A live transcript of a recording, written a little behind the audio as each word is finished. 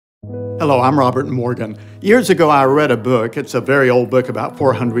Hello, I'm Robert Morgan. Years ago, I read a book. It's a very old book, about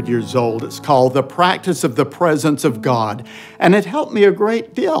 400 years old. It's called The Practice of the Presence of God, and it helped me a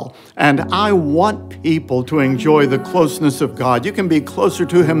great deal. And I want people to enjoy the closeness of God. You can be closer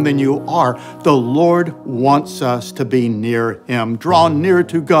to Him than you are. The Lord wants us to be near Him. Draw near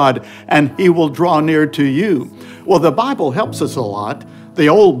to God, and He will draw near to you. Well, the Bible helps us a lot. The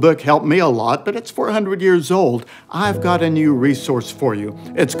old book helped me a lot, but it's 400 years old. I've got a new resource for you.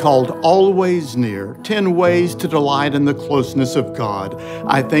 It's called Always Near, 10 Ways to Delight in the Closeness of God.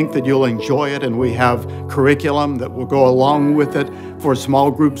 I think that you'll enjoy it, and we have curriculum that will go along with it for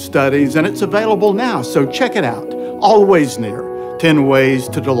small group studies, and it's available now, so check it out. Always Near, 10 Ways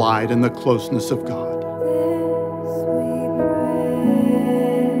to Delight in the Closeness of God.